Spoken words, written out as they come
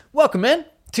Welcome in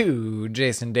to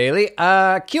Jason Daly.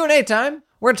 Q&A time.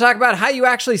 We're going to talk about how you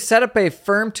actually set up a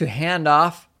firm to hand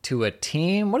off to a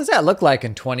team. What does that look like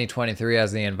in 2023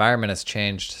 as the environment has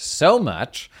changed so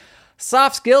much?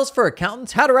 Soft skills for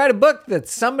accountants, how to write a book that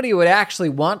somebody would actually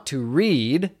want to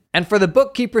read. And for the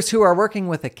bookkeepers who are working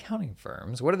with accounting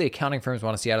firms, what do the accounting firms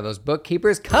want to see out of those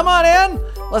bookkeepers? Come on in,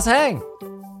 let's hang.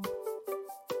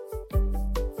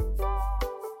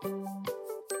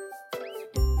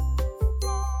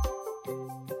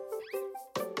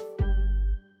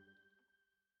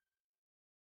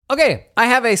 Okay, I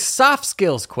have a soft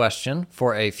skills question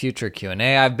for a future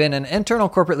Q&A. I've been in internal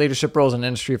corporate leadership roles in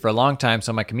industry for a long time,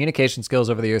 so my communication skills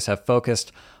over the years have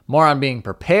focused more on being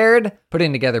prepared,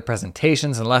 putting together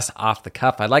presentations, and less off the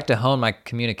cuff. I'd like to hone my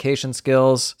communication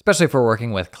skills, especially for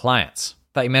working with clients.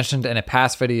 Thought you mentioned in a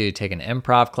past video you'd taken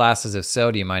improv classes. If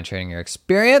so, do you mind sharing your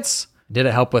experience? Did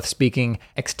it help with speaking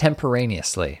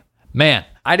extemporaneously? Man,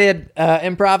 I did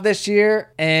improv this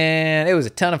year, and it was a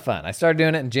ton of fun. I started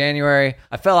doing it in January.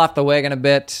 I fell off the wagon a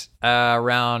bit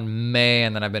around May,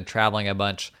 and then I've been traveling a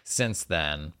bunch since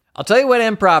then. I'll tell you what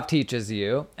improv teaches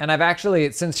you, and I've actually,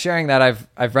 since sharing that,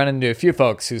 I've run into a few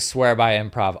folks who swear by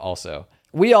improv also.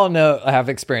 We all have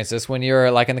experienced this when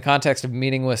you're like in the context of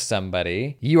meeting with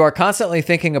somebody, you are constantly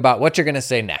thinking about what you're going to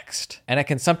say next. And it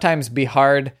can sometimes be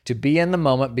hard to be in the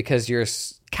moment because you're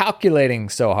calculating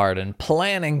so hard and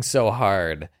planning so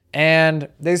hard. And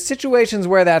there's situations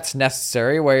where that's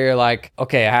necessary, where you're like,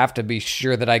 okay, I have to be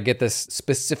sure that I get this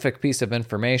specific piece of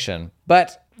information.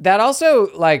 But that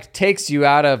also like takes you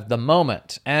out of the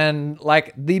moment. And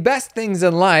like the best things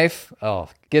in life,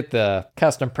 get the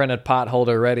custom printed pot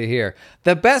holder ready here.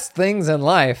 The best things in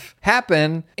life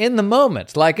happen in the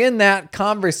moment, like in that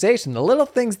conversation, the little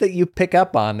things that you pick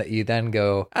up on that you then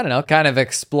go, I don't know, kind of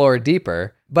explore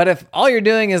deeper. But if all you're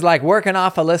doing is like working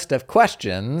off a list of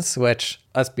questions, which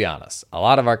let's be honest, a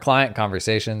lot of our client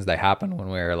conversations, they happen when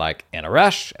we're like in a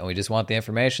rush and we just want the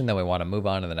information, then we want to move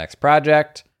on to the next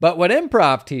project. But what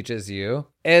improv teaches you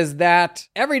is that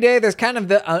every day there's kind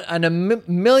of a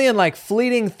million like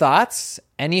fleeting thoughts,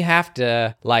 and you have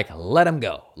to like let them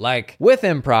go. Like with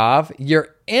improv,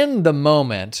 you're in the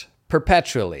moment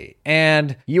perpetually,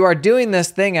 and you are doing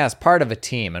this thing as part of a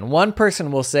team, and one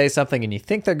person will say something and you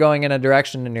think they're going in a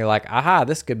direction and you're like, aha,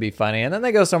 this could be funny, and then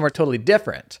they go somewhere totally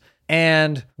different.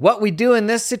 And what we do in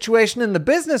this situation in the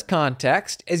business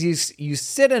context is you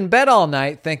sit in bed all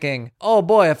night thinking, oh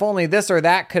boy, if only this or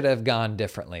that could have gone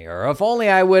differently, or if only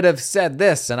I would have said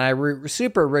this and I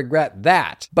super regret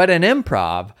that. But in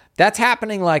improv, that's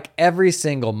happening like every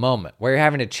single moment where you're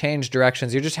having to change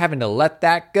directions. You're just having to let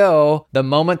that go the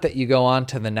moment that you go on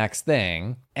to the next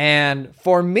thing. And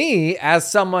for me, as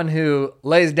someone who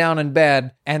lays down in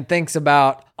bed and thinks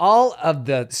about all of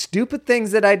the stupid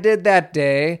things that I did that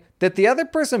day that the other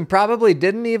person probably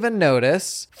didn't even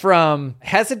notice, from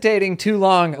hesitating too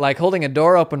long, like holding a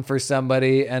door open for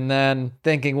somebody and then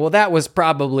thinking, well, that was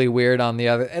probably weird on the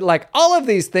other, like all of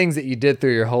these things that you did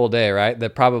through your whole day, right?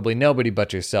 That probably nobody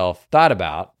but yourself thought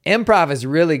about. Improv is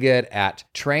really good at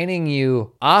training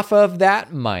you off of that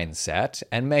mindset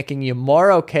and making you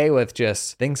more okay with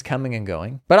just things coming and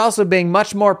going, but also being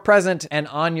much more present and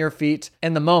on your feet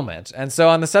in the moment. And so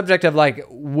on the subject of like,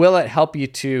 will it help you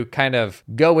to kind of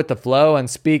go with the flow and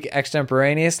speak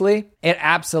extemporaneously? It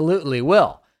absolutely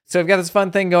will. So we've got this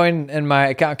fun thing going in my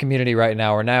account community right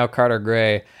now where Niall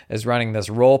Carter-Gray is running this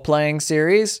role-playing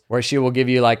series where she will give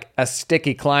you like a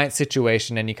sticky client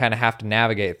situation and you kind of have to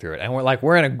navigate through it. And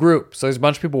we're in a group, so there's a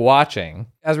bunch of people watching.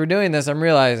 As we're doing this, I'm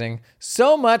realizing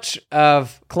so much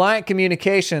of client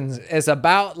communications is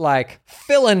about like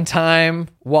fill-in time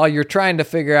while you're trying to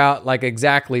figure out like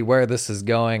exactly where this is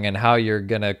going and how you're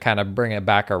going to kind of bring it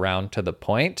back around to the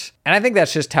point. And I think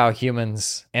that's just how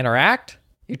humans interact.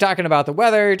 You're talking about the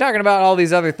weather, you're talking about all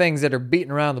these other things that are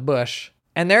beating around the bush.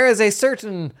 And there is a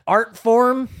certain art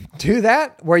form to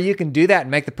that where you can do that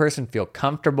and make the person feel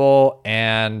comfortable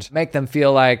and make them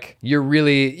feel like you're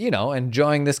really,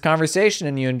 enjoying this conversation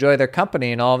and you enjoy their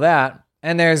company and all that.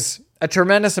 And there's a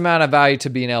tremendous amount of value to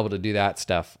being able to do that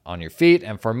stuff on your feet.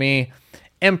 And for me,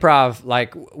 improv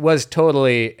was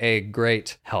totally a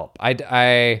great help.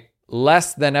 I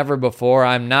less than ever before,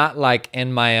 I'm not like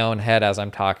in my own head as I'm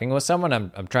talking with someone.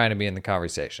 I'm trying to be in the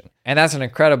conversation. And that's an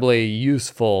incredibly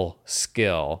useful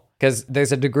skill because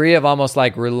there's a degree of almost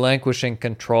like relinquishing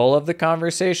control of the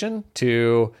conversation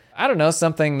to, I don't know,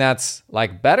 something that's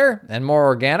like better and more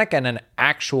organic and an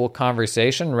actual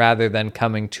conversation rather than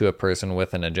coming to a person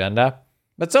with an agenda.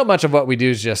 But so much of what we do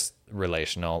is just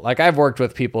relational. Like I've worked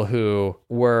with people who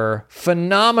were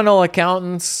phenomenal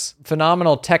accountants,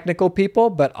 phenomenal technical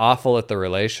people, but awful at the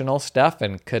relational stuff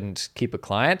and couldn't keep a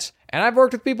client. And I've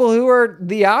worked with people who are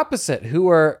the opposite, who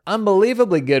are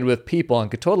unbelievably good with people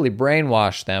and could totally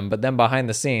brainwash them, but then behind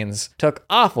the scenes took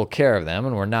awful care of them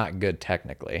and were not good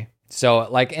technically. So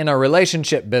like in a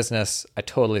relationship business, I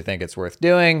totally think it's worth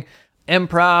doing.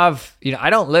 Improv, I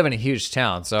don't live in a huge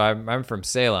town, so I'm from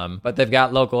Salem, but they've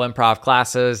got local improv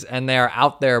classes and they're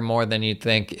out there more than you'd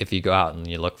think if you go out and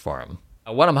you look for them.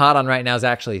 What I'm hot on right now is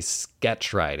actually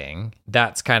sketch writing.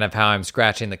 That's kind of how I'm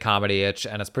scratching the comedy itch,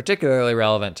 and it's particularly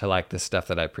relevant to like the stuff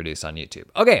that I produce on YouTube.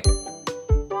 Okay.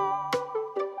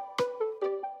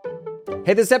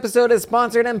 Hey, this episode is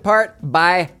sponsored in part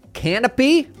by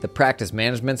Canopy, the practice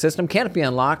management system. Canopy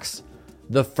unlocks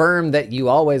the firm that you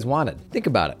always wanted. Think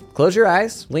about it. Close your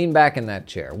eyes, lean back in that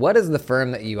chair. What is the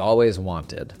firm that you always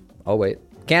wanted? Oh wait,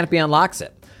 Canopy unlocks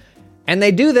it. And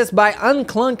they do this by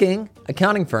unclunking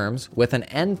accounting firms with an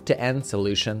end-to-end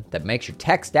solution that makes your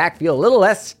tech stack feel a little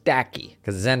less stacky,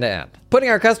 because it's end-to-end. Putting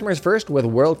our customers first with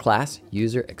world-class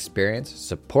user experience,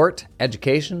 support,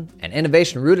 education, and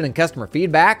innovation rooted in customer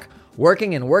feedback,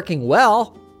 working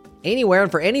well, anywhere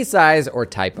and for any size or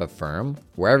type of firm,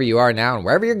 wherever you are now and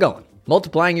wherever you're going.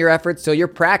 Multiplying your efforts so your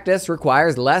practice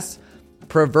requires less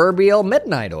proverbial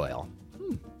midnight oil.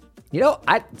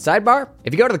 Sidebar,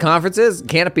 if you go to the conferences,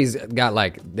 Canopy's got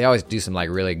they always do some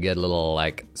really good little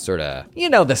sort of,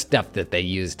 the stuff that they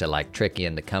use to trick you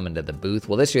into coming to the booth.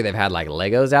 Well, this year they've had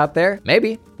Legos out there.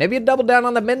 Maybe you double down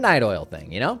on the midnight oil thing,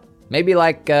 Maybe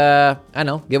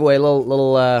give away a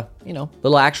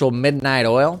little actual midnight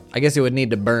oil. I guess it would need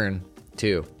to burn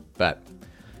too, but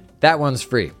that one's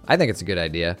free. I think it's a good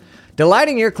idea.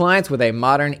 Delighting your clients with a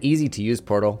modern, easy-to-use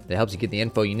portal that helps you get the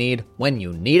info you need when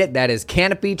you need it. That is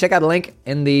Canopy. Check out the link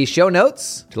in the show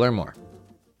notes to learn more.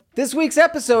 This week's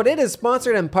episode, it is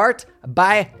sponsored in part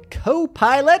by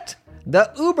Copilot,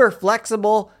 the uber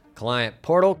flexible client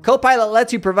portal. Copilot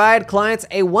lets you provide clients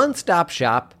a one-stop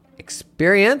shop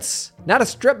experience, not a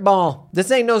strip mall. This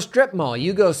ain't no strip mall.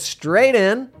 You go straight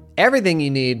in, everything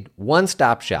you need,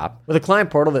 one-stop shop with a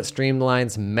client portal that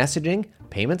streamlines messaging,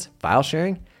 payments, file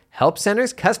sharing, help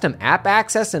centers, custom app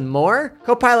access, and more.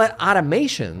 Copilot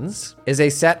Automations is a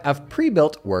set of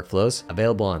pre-built workflows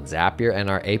available on Zapier and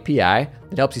our API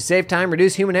that helps you save time,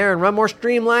 reduce human error, and run more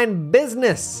streamlined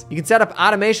business. You can set up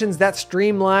automations that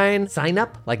streamline sign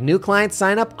up, like new client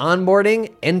sign up,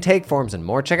 onboarding, intake forms, and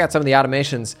more. Check out some of the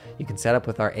automations you can set up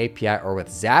with our API or with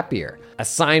Zapier.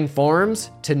 Assign forms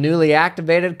to newly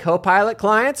activated Copilot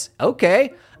clients.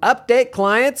 Okay. Update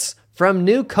clients from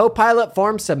new Copilot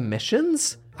form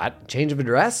submissions. Change of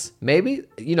address, maybe,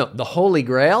 the holy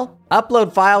grail.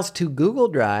 Upload files to Google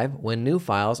Drive when new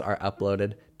files are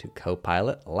uploaded to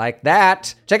Copilot like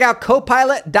that. Check out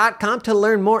copilot.com to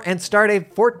learn more and start a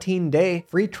 14-day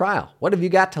free trial. What have you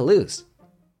got to lose?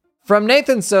 From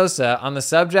Nathan Sosa on the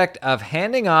subject of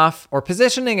handing off or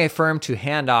positioning a firm to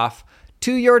hand off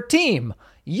to your team.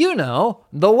 The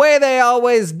way they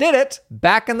always did it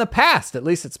back in the past, at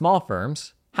least at small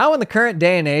firms. How in the current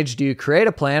day and age do you create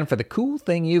a plan for the cool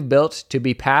thing you've built to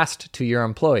be passed to your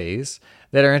employees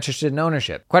that are interested in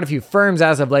ownership? Quite a few firms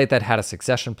as of late that had a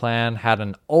succession plan, had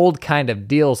an old kind of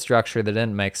deal structure that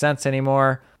didn't make sense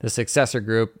anymore. The successor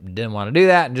group didn't want to do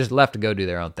that and just left to go do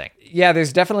their own thing. Yeah,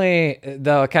 there's definitely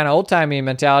the kind of old-timey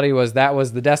mentality was that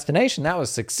was the destination. That was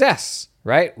success,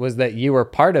 right? Was that you were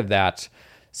part of that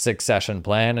succession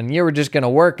plan and you were just going to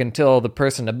work until the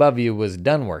person above you was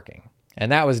done working.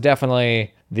 And that was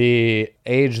definitely the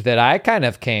age that I kind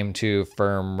of came to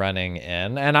firm running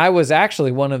in. And I was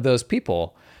actually one of those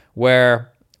people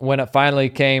where when it finally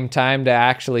came time to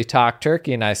actually talk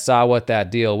turkey and I saw what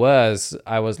that deal was,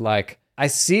 I was like, I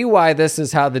see why this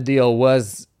is how the deal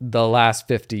was the last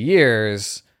 50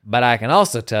 years, but I can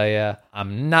also tell you,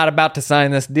 I'm not about to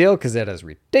sign this deal because it is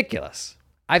ridiculous.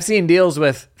 I've seen deals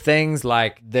with things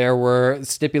like there were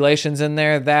stipulations in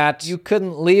there that you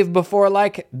couldn't leave before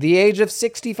the age of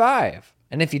 65.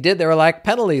 And if you did, there were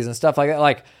penalties and stuff like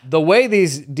that. The way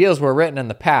these deals were written in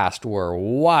the past were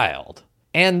wild.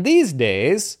 And these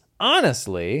days,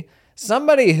 honestly,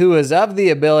 somebody who is of the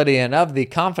ability and of the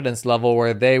confidence level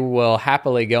where they will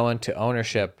happily go into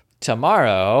ownership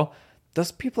tomorrow,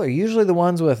 those people are usually the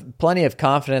ones with plenty of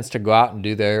confidence to go out and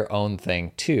do their own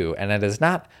thing too. And it is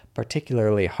not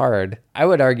particularly hard. I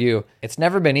would argue it's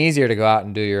never been easier to go out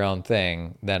and do your own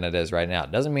thing than it is right now.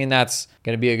 It doesn't mean that's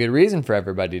going to be a good reason for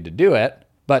everybody to do it.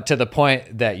 But to the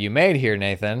point that you made here,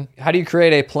 Nathan, how do you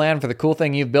create a plan for the cool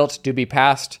thing you've built to be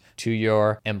passed to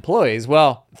your employees?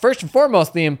 Well, first and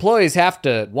foremost, the employees have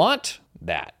to want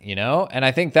that, you know? And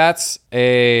I think that's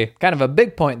a kind of a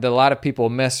big point that a lot of people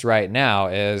miss right now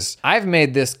is I've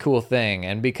made this cool thing,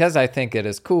 and because I think it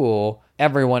is cool,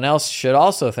 everyone else should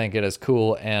also think it is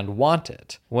cool and want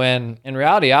it. When in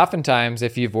reality, oftentimes,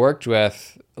 if you've worked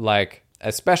with, like,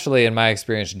 especially in my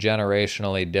experience,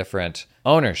 generationally different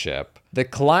ownership, the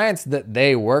clients that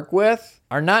they work with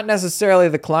are not necessarily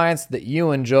the clients that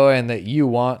you enjoy and that you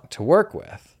want to work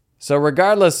with. So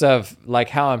regardless of like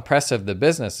how impressive the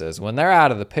business is, when they're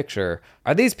out of the picture,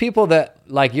 are these people that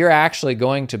like you're actually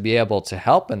going to be able to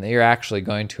help and that you're actually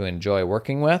going to enjoy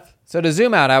working with? So to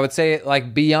zoom out, I would say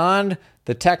like beyond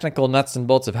the technical nuts and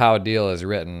bolts of how a deal is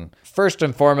written, first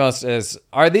and foremost is,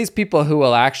 are these people who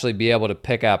will actually be able to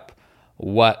pick up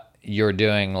what you're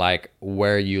doing, like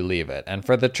where you leave it? And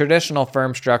for the traditional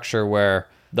firm structure where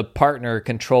the partner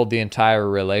controlled the entire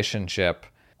relationship,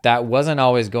 that wasn't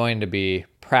always going to be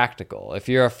practical. If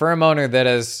you're a firm owner that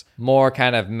is more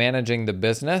kind of managing the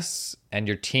business and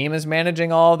your team is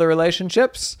managing all of the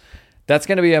relationships, that's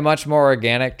going to be a much more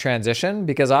organic transition,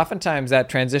 because oftentimes that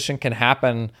transition can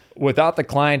happen without the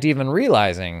client even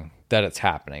realizing that it's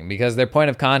happening because their point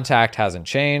of contact hasn't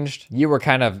changed. You were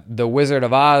kind of the Wizard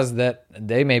of Oz that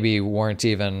they maybe weren't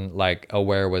even like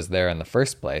aware was there in the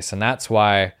first place. And that's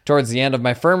why towards the end of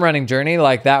my firm running journey,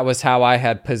 like that was how I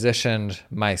had positioned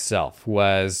myself,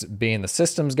 was being the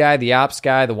systems guy, the ops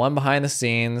guy, the one behind the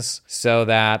scenes, so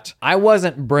that I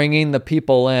wasn't bringing the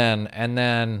people in and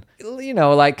then, you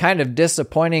know, like kind of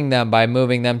disappointing them by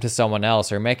moving them to someone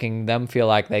else or making them feel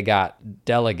like they got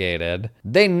delegated.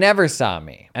 They never saw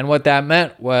me. And what that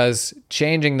meant was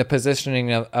changing the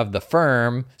positioning of the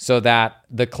firm so that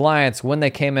the clients, when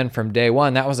they came in from day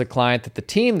one, that was a client that the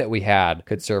team that we had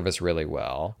could service really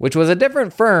well, which was a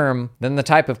different firm than the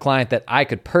type of client that I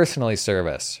could personally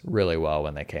service really well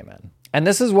when they came in. And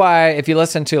this is why if you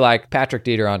listen to like Patrick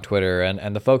Dieter on Twitter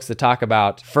and the folks that talk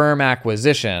about firm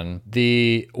acquisition,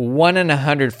 the 1 in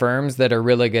 100 firms that are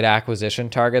really good acquisition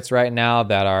targets right now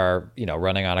that are, you know,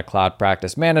 running on a cloud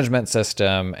practice management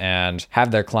system and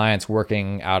have their clients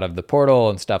working out of the portal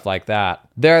and stuff like that,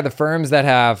 they're the firms that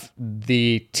have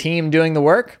the team doing the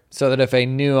work, so that if a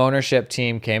new ownership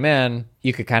team came in,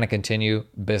 you could kind of continue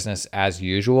business as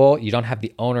usual. You don't have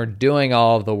the owner doing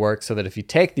all of the work, so that if you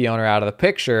take the owner out of the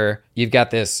picture, you've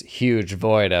got this huge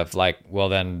void of like, well,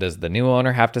 then does the new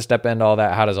owner have to step into all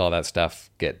that? How does all that stuff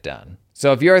get done?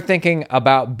 So if you're thinking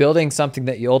about building something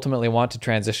that you ultimately want to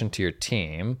transition to your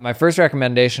team, my first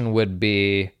recommendation would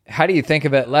be, how do you think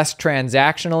of it less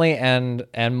transactionally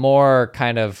and more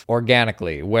kind of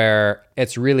organically, where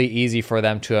it's really easy for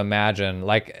them to imagine,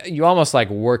 like you almost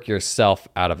like work yourself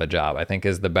out of a job, I think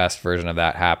is the best version of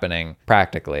that happening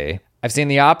practically. I've seen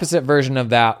the opposite version of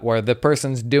that where the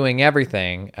person's doing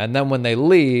everything and then when they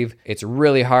leave, it's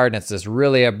really hard and it's this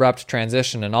really abrupt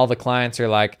transition and all the clients are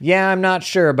like, yeah, I'm not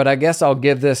sure, but I guess I'll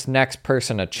give this next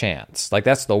person a chance. Like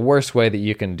that's the worst way that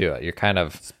you can do it. You're kind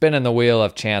of spinning the wheel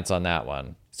of chance on that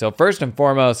one. So first and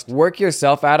foremost, work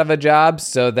yourself out of a job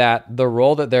so that the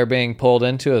role that they're being pulled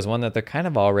into is one that they're kind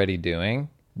of already doing.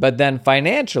 But then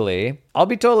financially, I'll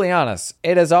be totally honest,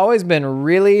 it has always been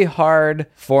really hard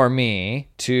for me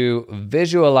to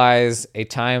visualize a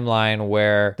timeline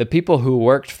where the people who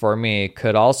worked for me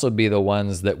could also be the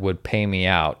ones that would pay me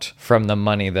out from the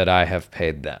money that I have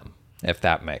paid them, if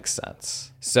that makes sense.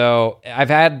 So I've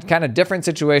had kind of different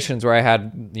situations where I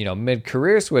had, you know,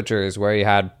 mid-career switchers where you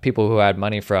had people who had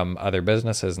money from other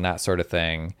businesses and that sort of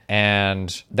thing.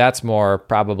 And that's more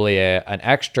probably an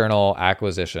external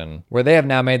acquisition where they have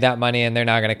now made that money and they're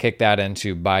not going to kick that in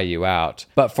to buy you out.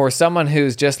 But for someone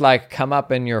who's just like come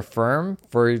up in your firm,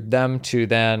 for them to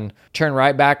then turn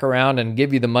right back around and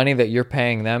give you the money that you're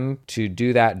paying them to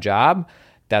do that job,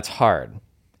 that's hard.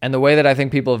 And the way that I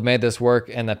think people have made this work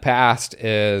in the past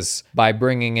is by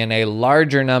bringing in a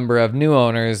larger number of new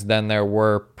owners than there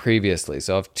were previously.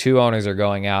 So if 2 owners are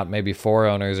going out, maybe 4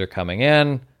 owners are coming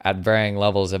in at varying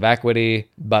levels of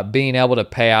equity. But being able to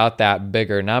pay out that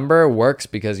bigger number works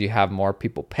because you have more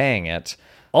people paying it.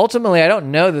 Ultimately, I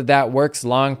don't know that that works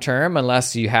long term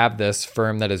unless you have this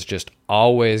firm that is just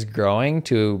always growing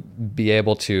to be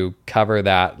able to cover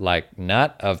that like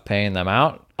nut of paying them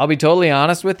out. I'll be totally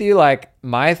honest with you, like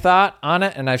my thought on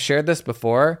it, and I've shared this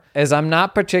before, is I'm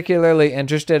not particularly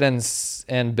interested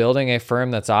in building a firm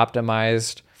that's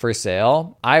optimized for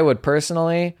sale. I would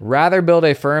personally rather build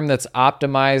a firm that's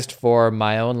optimized for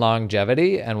my own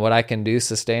longevity and what I can do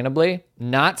sustainably,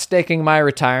 not staking my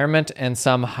retirement in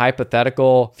some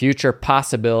hypothetical future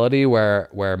possibility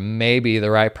where maybe the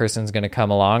right person's going to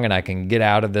come along and I can get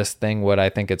out of this thing what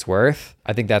I think it's worth.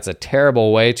 I think that's a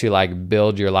terrible way to like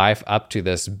build your life up to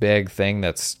this big thing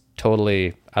that's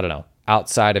totally, I don't know,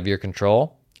 outside of your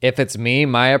control. If it's me,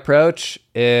 my approach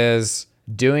is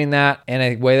doing that in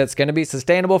a way that's going to be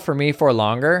sustainable for me for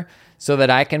longer so that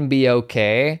I can be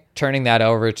okay turning that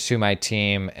over to my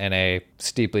team in a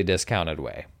steeply discounted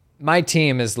way. My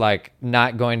team is like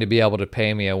not going to be able to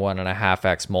pay me a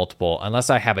 1.5x multiple unless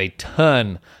I have a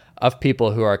ton of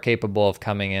people who are capable of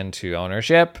coming into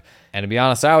ownership. And to be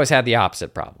honest, I always had the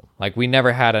opposite problem. Like we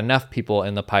never had enough people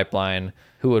in the pipeline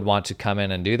who would want to come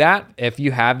in and do that. If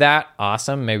you have that,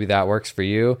 awesome. Maybe that works for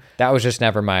you. That was just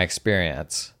never my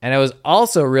experience. And it was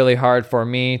also really hard for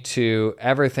me to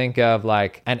ever think of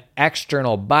like an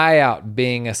external buyout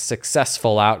being a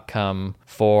successful outcome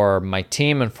for my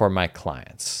team and for my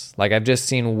clients. Like I've just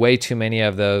seen way too many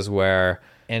of those where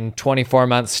in 24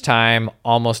 months' time,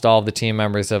 almost all of the team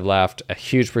members have left. A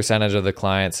huge percentage of the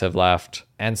clients have left.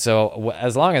 And so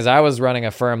as long as I was running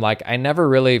a firm, like I never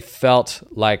really felt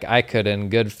like I could in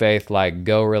good faith, like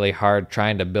go really hard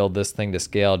trying to build this thing to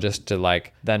scale just to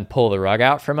like then pull the rug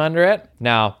out from under it.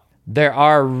 Now, there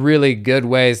are really good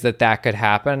ways that that could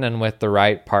happen. And with the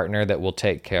right partner that will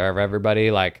take care of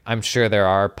everybody, like I'm sure there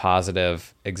are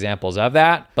positive examples of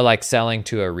that. But like selling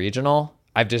to a regional,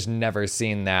 I've just never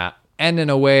seen that and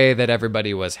in a way that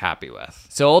everybody was happy with.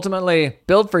 So ultimately,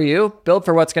 build for you, build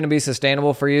for what's going to be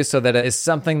sustainable for you so that it is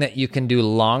something that you can do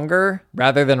longer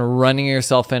rather than running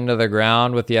yourself into the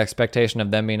ground with the expectation of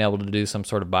them being able to do some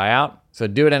sort of buyout. So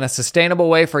do it in a sustainable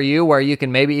way for you where you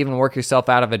can maybe even work yourself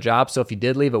out of a job. So if you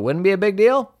did leave, it wouldn't be a big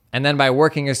deal. And then by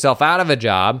working yourself out of a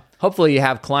job, hopefully you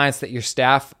have clients that your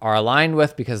staff are aligned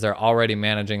with because they're already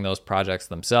managing those projects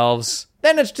themselves.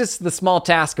 Then it's just the small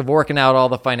task of working out all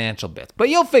the financial bits. But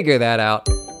you'll figure that out.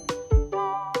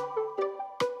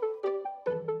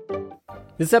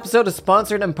 This episode is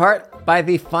sponsored in part by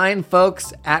the fine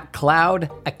folks at Cloud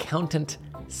Accountant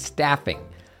Staffing.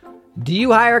 Do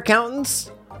you hire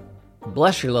accountants?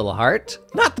 Bless your little heart.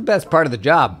 Not the best part of the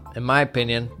job, in my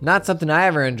opinion. Not something I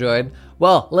ever enjoyed.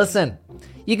 Well, listen,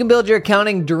 you can build your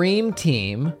accounting dream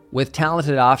team with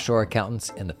talented offshore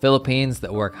accountants in the Philippines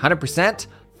that work 100%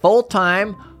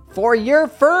 full-time for your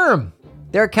firm.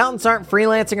 Their accountants aren't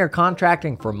freelancing or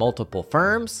contracting for multiple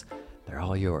firms. They're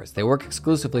all yours. They work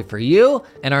exclusively for you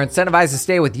and are incentivized to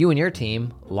stay with you and your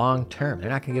team long-term. They're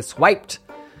not going to get swiped.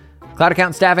 Cloud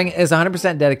Accountant Staffing is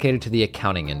 100% dedicated to the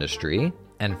accounting industry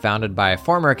and founded by a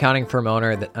former accounting firm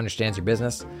owner that understands your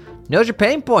business, knows your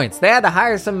pain points. They had to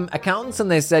hire some accountants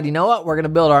and they said, you know what? We're going to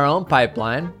build our own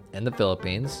pipeline in the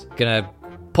Philippines. Going to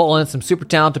pull in some super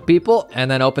talented people and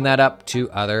then open that up to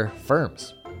other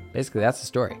firms. Basically, that's the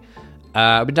story.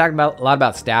 I've been talking a lot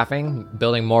about staffing,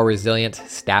 building more resilient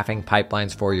staffing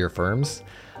pipelines for your firms.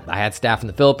 I had staff in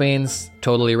the Philippines,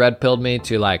 totally red-pilled me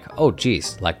to like, oh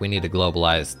geez, like we need to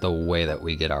globalize the way that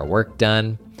we get our work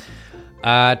done.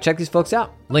 Check these folks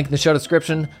out. Link in the show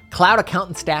description,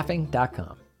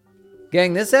 cloudaccountantstaffing.com.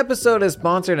 Gang, this episode is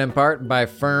sponsored in part by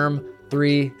Firm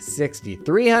 360,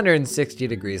 360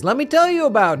 degrees. Let me tell you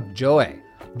about Joy.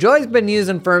 Joy's been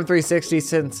using Firm 360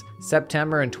 since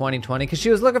September in 2020 because she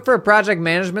was looking for a project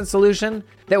management solution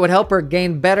that would help her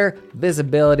gain better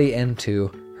visibility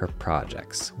into her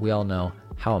projects. We all know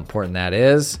how important that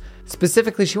is.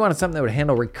 Specifically, she wanted something that would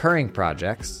handle recurring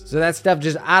projects, so that stuff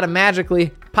just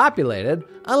automatically populated,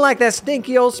 unlike that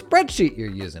stinky old spreadsheet you're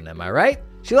using, am I right?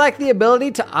 She liked the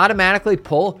ability to automatically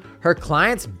pull her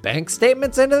clients' bank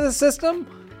statements into the system.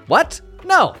 What?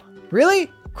 No. Really?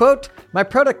 Quote, my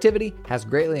productivity has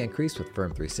greatly increased with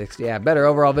Firm 360. I have better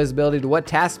overall visibility to what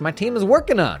tasks my team is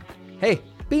working on. Hey,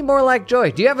 be more like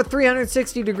Joy. Do you have a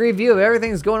 360-degree view of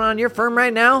everything that's going on in your firm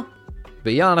right now?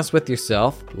 Be honest with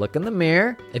yourself. Look in the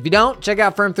mirror. If you don't, check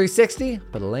out Firm 360.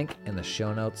 Put a link in the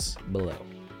show notes below.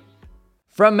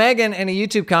 From Megan in a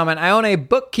YouTube comment, I own a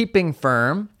bookkeeping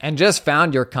firm and just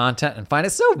found your content and find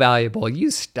it so valuable.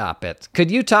 You stop it. Could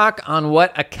you talk on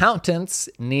what accountants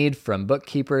need from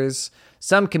bookkeepers?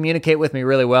 Some communicate with me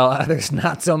really well, others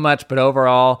not so much, but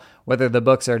overall, whether the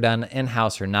books are done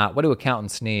in-house or not, what do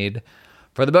accountants need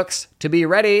for the books to be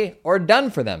ready or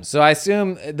done for them? So I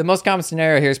assume the most common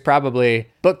scenario here is probably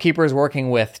bookkeepers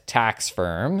working with tax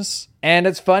firms. And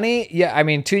it's funny, yeah, I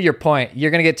mean, to your point,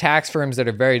 you're going to get tax firms that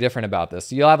are very different about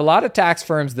this. You'll have a lot of tax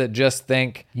firms that just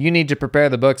think you need to prepare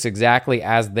the books exactly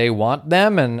as they want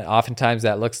them. And oftentimes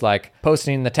that looks like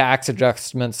posting the tax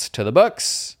adjustments to the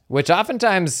books, which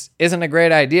oftentimes isn't a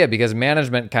great idea because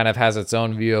management kind of has its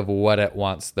own view of what it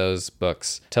wants those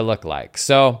books to look like.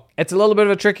 So it's a little bit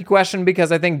of a tricky question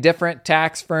because I think different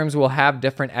tax firms will have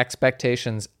different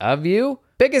expectations of you.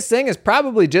 Biggest thing is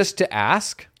probably just to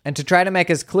ask. and to try to make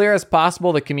as clear as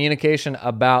possible the communication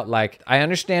about, like, I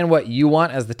understand what you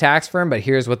want as the tax firm, but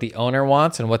here's what the owner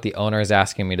wants and what the owner is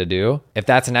asking me to do. If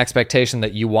that's an expectation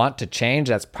that you want to change,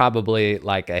 that's probably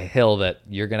like a hill that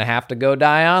you're going to have to go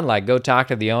die on. Like, go talk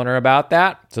to the owner about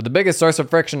that. So the biggest source of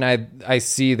friction I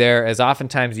see there is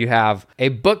oftentimes you have a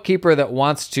bookkeeper that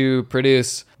wants to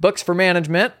produce books for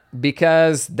management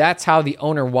because that's how the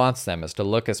owner wants them, is to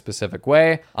look a specific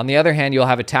way. On the other hand, you'll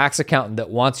have a tax accountant that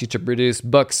wants you to produce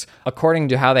books according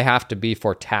to how they have to be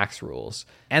for tax rules.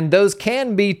 And those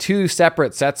can be two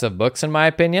separate sets of books, in my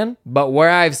opinion. But where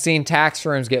I've seen tax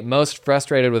firms get most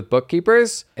frustrated with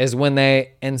bookkeepers is when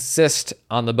they insist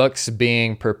on the books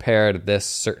being prepared this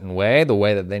certain way, the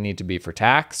way that they need to be for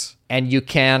tax. And you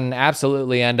can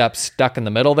absolutely end up stuck in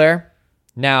the middle there.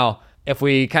 Now, if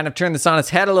we kind of turn this on its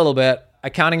head a little bit,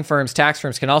 accounting firms, tax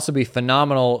firms can also be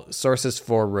phenomenal sources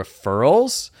for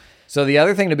referrals. So the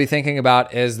other thing to be thinking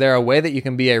about is there a way that you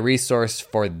can be a resource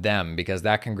for them, because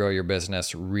that can grow your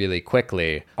business really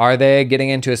quickly. Are they getting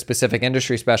into a specific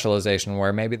industry specialization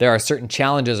where maybe there are certain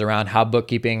challenges around how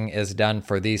bookkeeping is done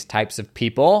for these types of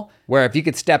people, where if you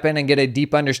could step in and get a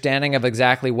deep understanding of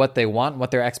exactly what they want,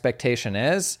 what their expectation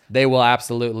is, they will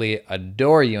absolutely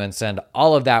adore you and send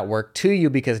all of that work to you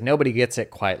because nobody gets it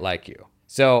quite like you.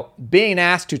 So being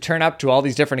asked to turn up to all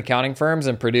these different accounting firms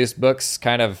and produce books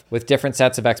kind of with different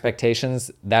sets of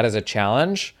expectations, that is a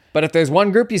challenge. But if there's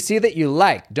one group you see that you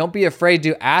like, don't be afraid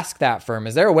to ask that firm,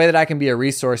 is there a way that I can be a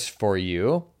resource for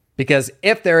you? Because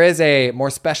if there is a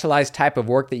more specialized type of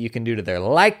work that you can do to their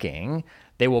liking,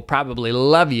 they will probably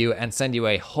love you and send you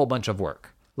a whole bunch of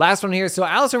work. Last one here. So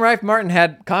Allison Rife Martin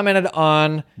had commented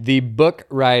on the book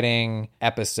writing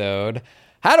episode.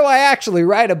 How do I actually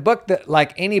write a book that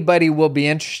like anybody will be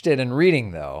interested in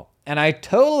reading though? And I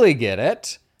totally get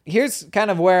it. Here's kind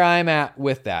of where I'm at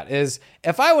with that is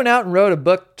if I went out and wrote a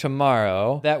book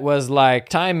tomorrow that was like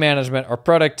time management or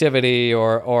productivity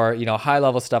or you know, high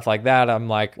level stuff like that, I'm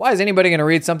like, why is anybody going to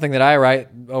read something that I write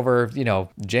over, you know,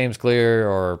 James Clear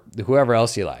or whoever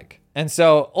else you like? And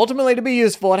so ultimately to be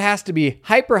useful, it has to be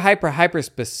hyper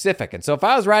specific. And so if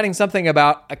I was writing something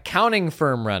about accounting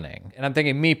firm running, and I'm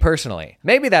thinking me personally,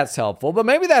 maybe that's helpful, but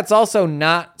maybe that's also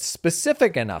not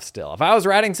specific enough still. If I was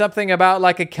writing something about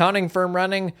like accounting firm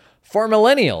running for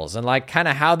millennials and like kind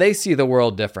of how they see the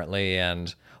world differently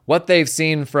and what they've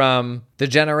seen from the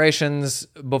generations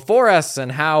before us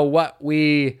and how what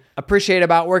we appreciate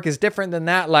about work is different than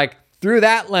that, like through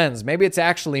that lens, maybe it's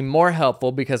actually more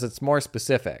helpful because it's more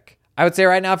specific. I would say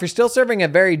right now, if you're still serving a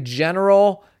very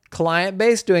general client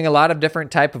base, doing a lot of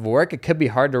different type of work, it could be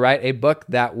hard to write a book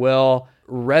that will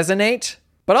resonate.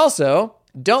 But also,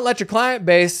 don't let your client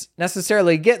base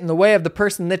necessarily get in the way of the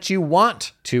person that you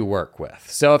want to work with.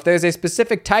 So if there's a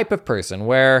specific type of person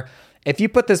where if you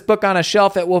put this book on a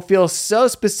shelf, it will feel so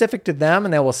specific to them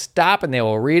and they will stop and they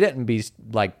will read it and be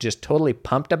like just totally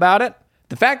pumped about it.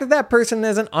 The fact that that person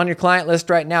isn't on your client list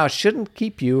right now shouldn't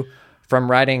keep you from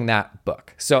writing that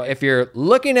book. So if you're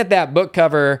looking at that book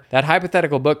cover, that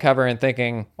hypothetical book cover and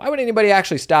thinking, why would anybody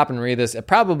actually stop and read this? It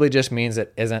probably just means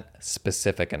it isn't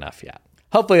specific enough yet.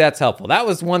 Hopefully that's helpful. That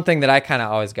was one thing that I kind of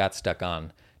always got stuck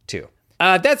on too.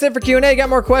 That's it for Q&A. Got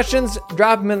more questions?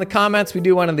 Drop them in the comments. We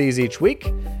do one of these each week.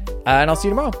 And I'll see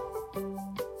you tomorrow.